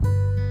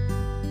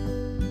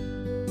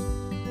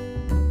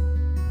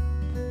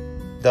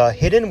The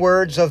Hidden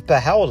Words of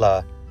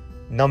Baha'u'llah,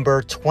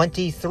 number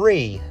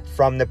 23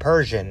 from the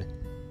Persian.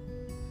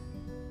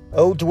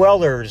 O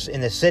dwellers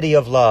in the city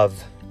of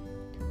love,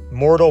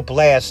 mortal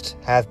blasts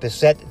have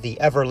beset the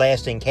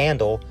everlasting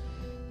candle,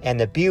 and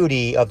the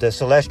beauty of the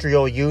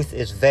celestial youth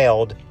is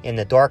veiled in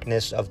the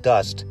darkness of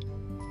dust.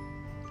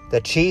 The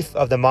chief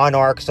of the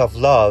monarchs of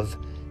love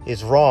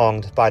is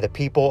wronged by the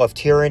people of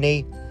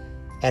tyranny,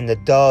 and the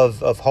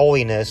dove of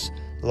holiness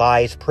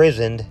lies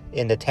prisoned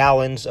in the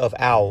talons of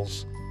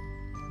owls.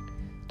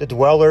 The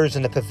dwellers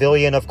in the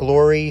pavilion of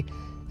glory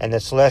and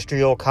the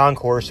celestial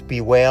concourse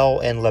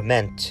bewail and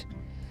lament,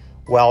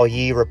 while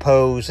ye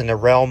repose in the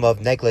realm of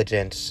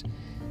negligence,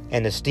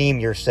 and esteem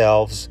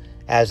yourselves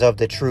as of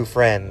the true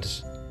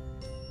friends.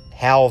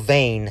 How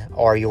vain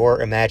are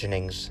your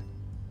imaginings!